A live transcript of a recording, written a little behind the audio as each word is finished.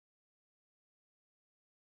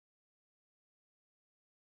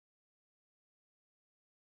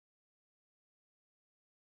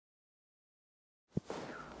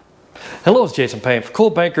Hello, it's Jason Payne for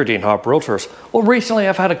Coldwell and Harper Realtors. Well, recently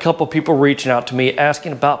I've had a couple people reaching out to me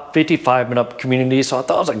asking about 55 and up communities, so I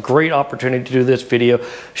thought it was a great opportunity to do this video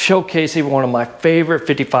showcasing one of my favorite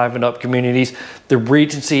 55 and up communities, the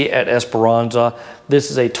Regency at Esperanza.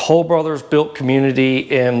 This is a Toll Brothers built community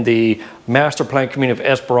in the master plan community of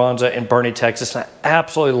Esperanza in Boerne, Texas. And I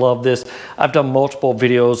absolutely love this. I've done multiple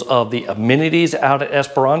videos of the amenities out at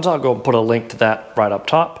Esperanza. I'll go and put a link to that right up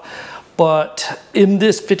top. But in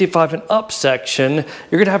this 55 and up section,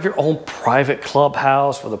 you're gonna have your own private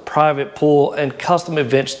clubhouse with a private pool and custom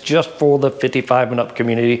events just for the 55 and up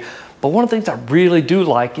community. But one of the things I really do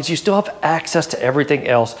like is you still have access to everything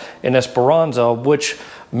else in Esperanza, which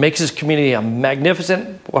makes this community a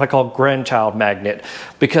magnificent, what I call grandchild magnet,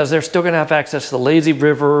 because they're still gonna have access to the lazy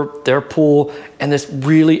river, their pool, and this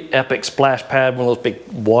really epic splash pad, one of those big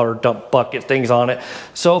water dump bucket things on it.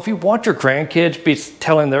 So if you want your grandkids be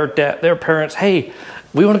telling their parents, hey,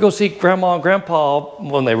 we wanna go see grandma and grandpa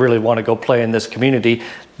when they really wanna go play in this community,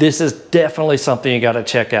 this is definitely something you gotta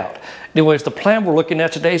check out. Anyways, the plan we're looking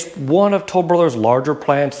at today is one of Toll Brothers' larger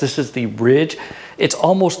plans. This is the Ridge. It's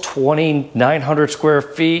almost 2,900 square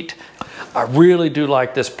feet. I really do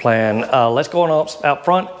like this plan. Let's go on out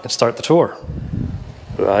front and start the tour.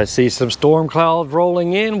 I see some storm clouds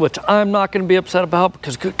rolling in, which I'm not going to be upset about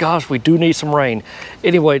because, good gosh, we do need some rain.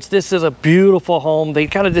 Anyways, this is a beautiful home. They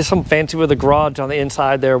kind of did some fancy with the garage on the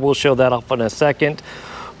inside there. We'll show that off in a second.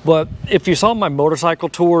 But if you saw my motorcycle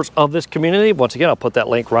tours of this community, once again, I'll put that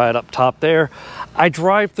link right up top there. I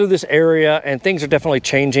drive through this area and things are definitely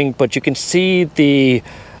changing, but you can see the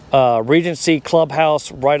Regency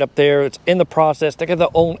clubhouse right up there. It's in the process. They got their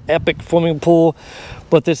own epic swimming pool,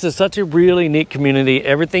 but this is such a really neat community.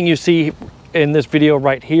 Everything you see in this video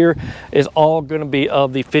right here is all going to be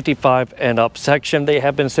of the 55 and up section. They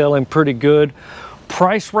have been selling pretty good.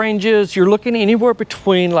 Price ranges, you're looking anywhere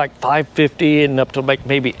between like $550 and up to like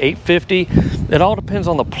maybe $850. It all depends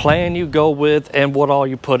on the plan you go with and what all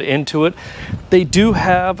you put into it. They do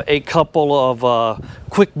have a couple of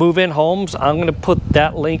quick move-in homes. I'm going to put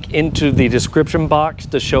that link into the description box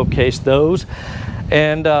to showcase those.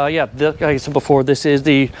 And yeah, like I said before, this is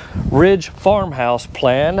the Ridge farmhouse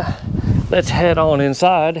plan. Let's head on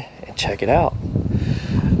inside and check it out.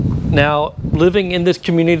 Now, living in this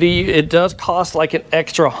community, it does cost like an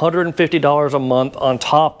extra $150 a month on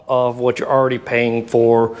top of what you're already paying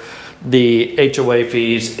for the HOA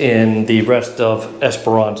fees in the rest of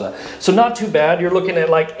Esperanza. So not too bad. You're looking at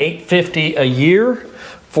like $850 a year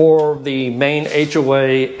for the main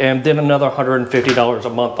HOA and then another $150 a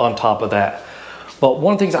month on top of that. But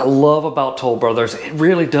one of the things I love about Toll Brothers, it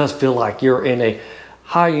really does feel like you're in a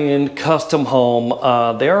high-end custom home.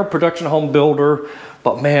 They are a production home builder,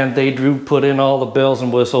 but man, they do put in all the bells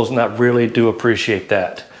and whistles, and I really do appreciate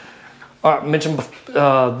that. All right, I mentioned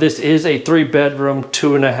this is a 3-bedroom,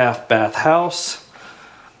 2.5 bath house.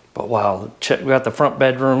 But wow, check, we got the front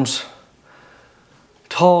bedrooms,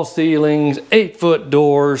 tall ceilings, 8-foot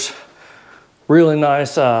doors, really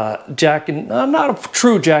nice Jack and, not a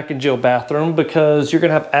true Jack and Jill bathroom because you're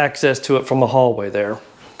gonna have access to it from the hallway there.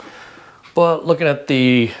 But looking at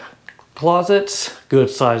the closets, good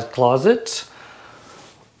sized closets.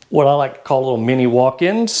 What I like to call little mini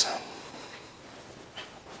walk-ins.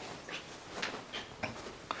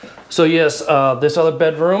 So yes, this other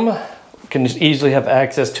bedroom can just easily have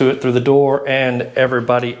access to it through the door and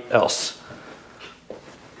everybody else.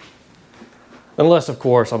 Unless, of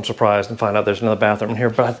course, I'm surprised and find out there's another bathroom in here,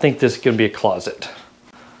 but I think this is gonna be a closet.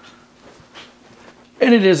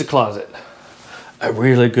 And it is a closet. A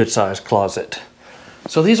really good sized closet.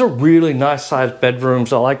 So these are really nice sized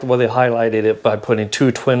bedrooms. I like the way they highlighted it by putting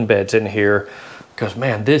 2 twin beds in here because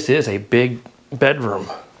man, this is a big bedroom.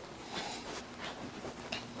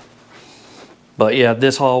 But yeah,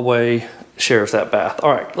 this hallway shares that bath.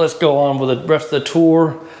 All right, let's go on with the rest of the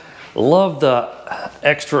tour. Love the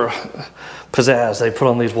extra pizzazz they put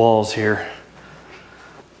on these walls here.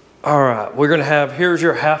 All right, we're gonna have, here's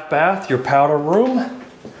your half bath, your powder room.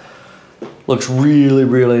 Looks really,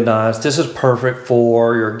 really nice. This is perfect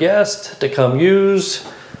for your guest to come use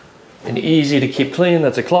and easy to keep clean.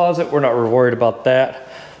 That's a closet. We're not really worried about that.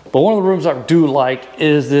 But one of the rooms I do like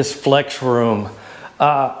is this flex room.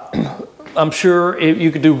 I'm sure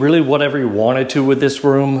you could do really whatever you wanted to with this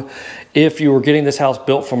room. If you were getting this house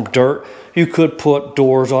built from dirt, you could put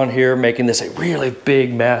doors on here, making this a really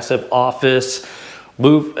big, massive office.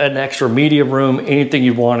 Move an extra media room, anything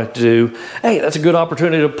you wanted to do. Hey, that's a good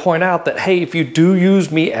opportunity to point out that, hey, if you do use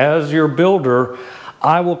me as your builder,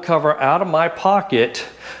 I will cover out of my pocket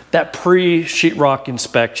that pre-sheetrock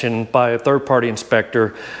inspection by a third-party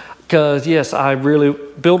inspector. Because yes,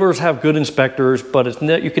 builders have good inspectors, but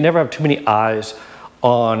you can never have too many eyes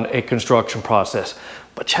on a construction process.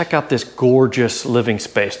 But check out this gorgeous living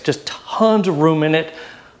space. Just tons of room in it.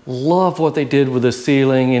 Love what they did with the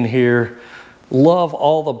ceiling in here. Love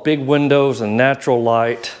all the big windows and natural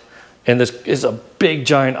light. And this is a big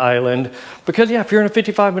giant island. Because yeah, if you're in a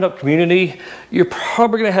 55-minute community, you're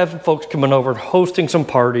probably gonna have folks coming over and hosting some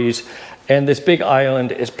parties. And this big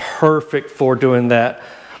island is perfect for doing that.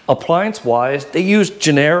 Appliance-wise, they use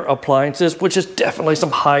Jenner appliances, which is definitely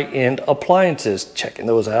some high-end appliances. Checking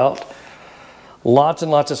those out. Lots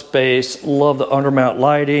and lots of space. Love the undermount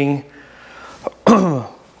lighting.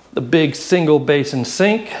 The big single basin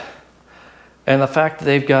sink. And the fact that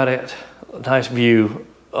they've got a nice view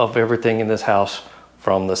of everything in this house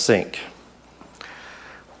from the sink.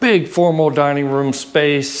 Big formal dining room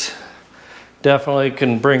space. Definitely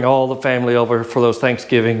can bring all the family over for those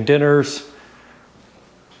Thanksgiving dinners.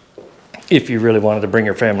 If you really wanted to bring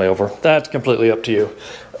your family over, that's completely up to you.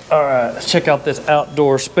 All right, let's check out this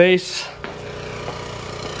outdoor space.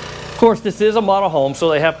 Of course, this is a model home, so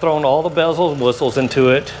they have thrown all the bells and whistles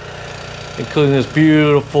into it, including this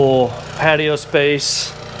beautiful patio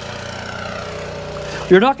space.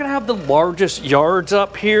 You're not gonna have the largest yards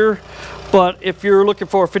up here, but if you're looking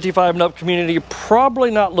for a 55 and up community, you're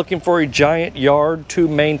probably not looking for a giant yard to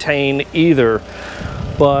maintain either.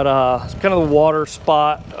 But it's kind of the water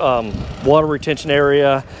spot, water retention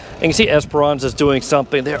area. And you can see Esperanza is doing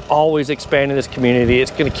something. They're always expanding this community.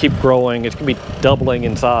 It's gonna keep growing. It's gonna be doubling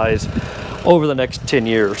in size over the next 10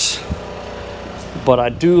 years. But I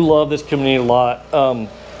do love this community a lot.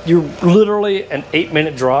 You're literally an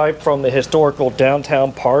 8-minute drive from the historical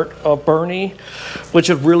downtown part of Boerne,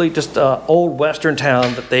 which is really just an old Western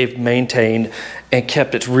town that they've maintained and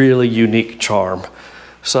kept its really unique charm.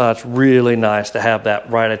 So it's really nice to have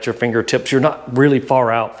that right at your fingertips. You're not really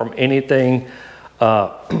far out from anything.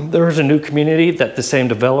 There is a new community that the same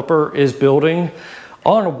developer is building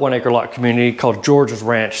on a 1-acre lot community called George's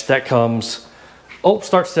Ranch. That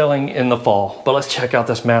starts selling in the fall. But let's check out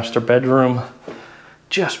this master bedroom.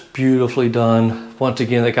 Just beautifully done. Once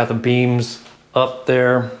again, they got the beams up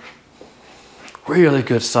there. Really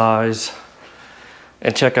good size.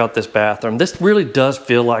 And check out this bathroom. This really does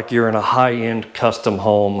feel like you're in a high-end custom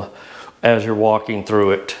home as you're walking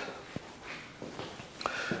through it.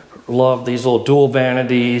 Love these little dual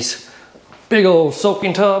vanities. Big old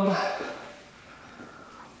soaking tub.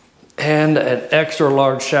 And an extra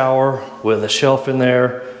large shower with a shelf in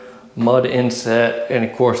there. Mud inset, and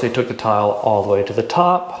of course they took the tile all the way to the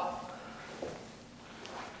top.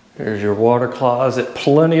 Here's your water closet,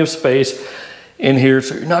 plenty of space in here,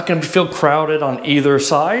 so you're not going to feel crowded on either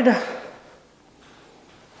side.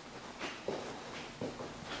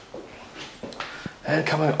 And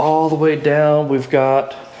coming all the way down, we've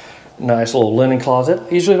got a nice little linen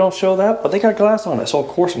closet. Usually don't show that, but they got glass on it, so of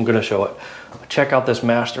course I'm going to show it. Check out this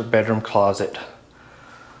master bedroom closet.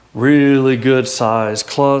 Really good size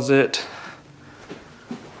closet.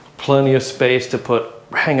 Plenty of space to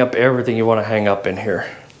hang up everything you want to hang up in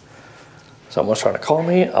here. Someone's trying to call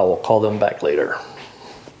me. I will call them back later.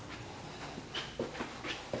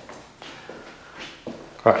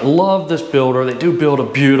 All right, love this builder. They do build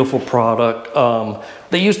a beautiful product.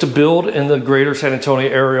 They used to build in the greater San Antonio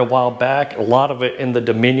area a while back, a lot of it in the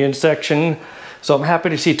Dominion section. So I'm happy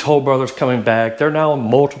to see Toll Brothers coming back. They're now in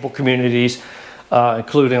multiple communities.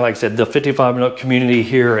 Including, like I said, the 55-minute community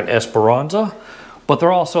here in Esperanza, but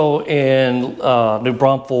they're also in New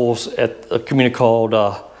Braunfels at a community called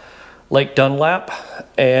Lake Dunlap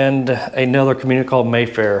and another community called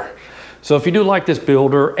Mayfair. So if you do like this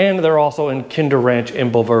builder, and they're also in Kinder Ranch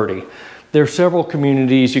in Boerne. There are several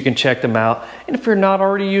communities, you can check them out. And if you're not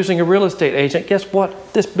already using a real estate agent, guess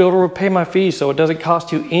what? This builder will pay my fees, so it doesn't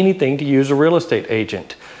cost you anything to use a real estate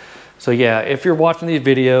agent. So yeah, if you're watching these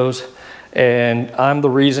videos, and I'm the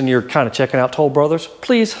reason you're kind of checking out Toll Brothers,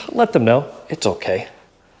 please let them know it's okay.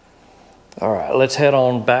 All right, let's head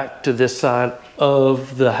on back to this side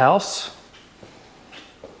of the house.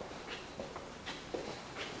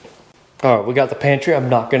 All right, we got the pantry. I'm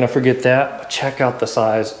not gonna forget that. But check out the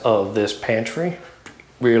size of this pantry.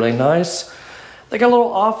 Really nice. They got a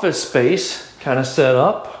little office space kind of set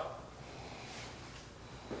up.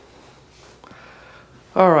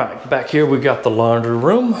 All right, back here we got the laundry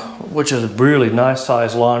room, which is a really nice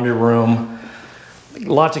size laundry room.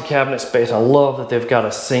 Lots of cabinet space. I love that they've got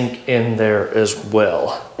a sink in there as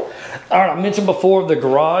well. All right, I mentioned before the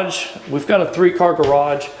garage. We've got a 3-car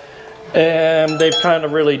garage, and they've kind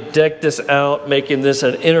of really decked this out, making this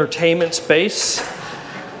an entertainment space.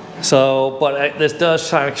 So, but this does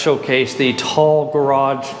kind of showcase the tall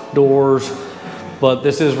garage doors But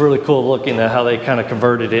this is really cool looking at how they kind of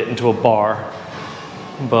converted it into a bar.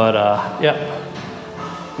 But yeah,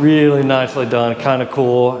 really nicely done, kind of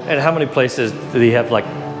cool. And how many places do they have like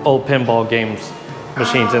old pinball games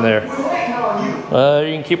machines in there?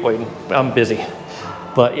 You can keep waiting, I'm busy.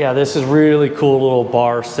 But yeah, this is really cool little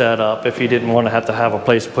bar setup if you didn't want to have a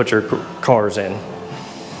place to put your cars in.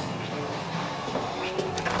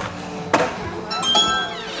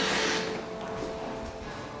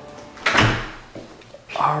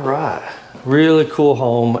 All right, really cool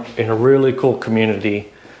home in a really cool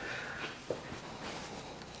community.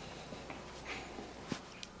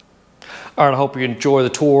 All right, I hope you enjoy the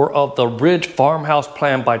tour of the Ridge Farmhouse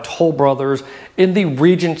plan by Toll Brothers in the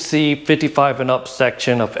Regency 55 and up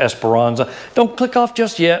section of Esperanza. Don't click off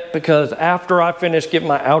just yet, because after I finish giving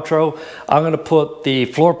my outro, I'm gonna put the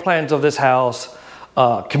floor plans of this house,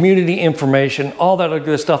 community information, all that other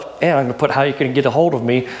good stuff, and I'm gonna put how you can get a hold of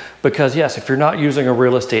me, because yes, if you're not using a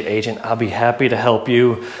real estate agent, I'll be happy to help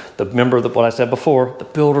you. Remember what I said before, the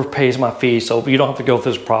builder pays my fee, so you don't have to go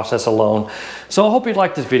through this process alone. So I hope you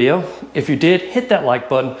liked this video. If you did, hit that like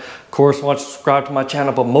button. Of course, want to subscribe to my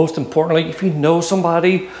channel, but most importantly, if you know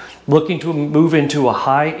somebody looking to move into a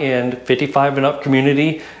high-end 55 and up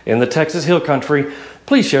community in the Texas Hill Country,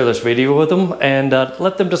 please share this video with them and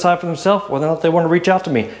let them decide for themselves whether or not they want to reach out to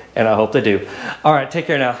me. And I hope they do. All right, take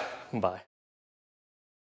care now. Bye.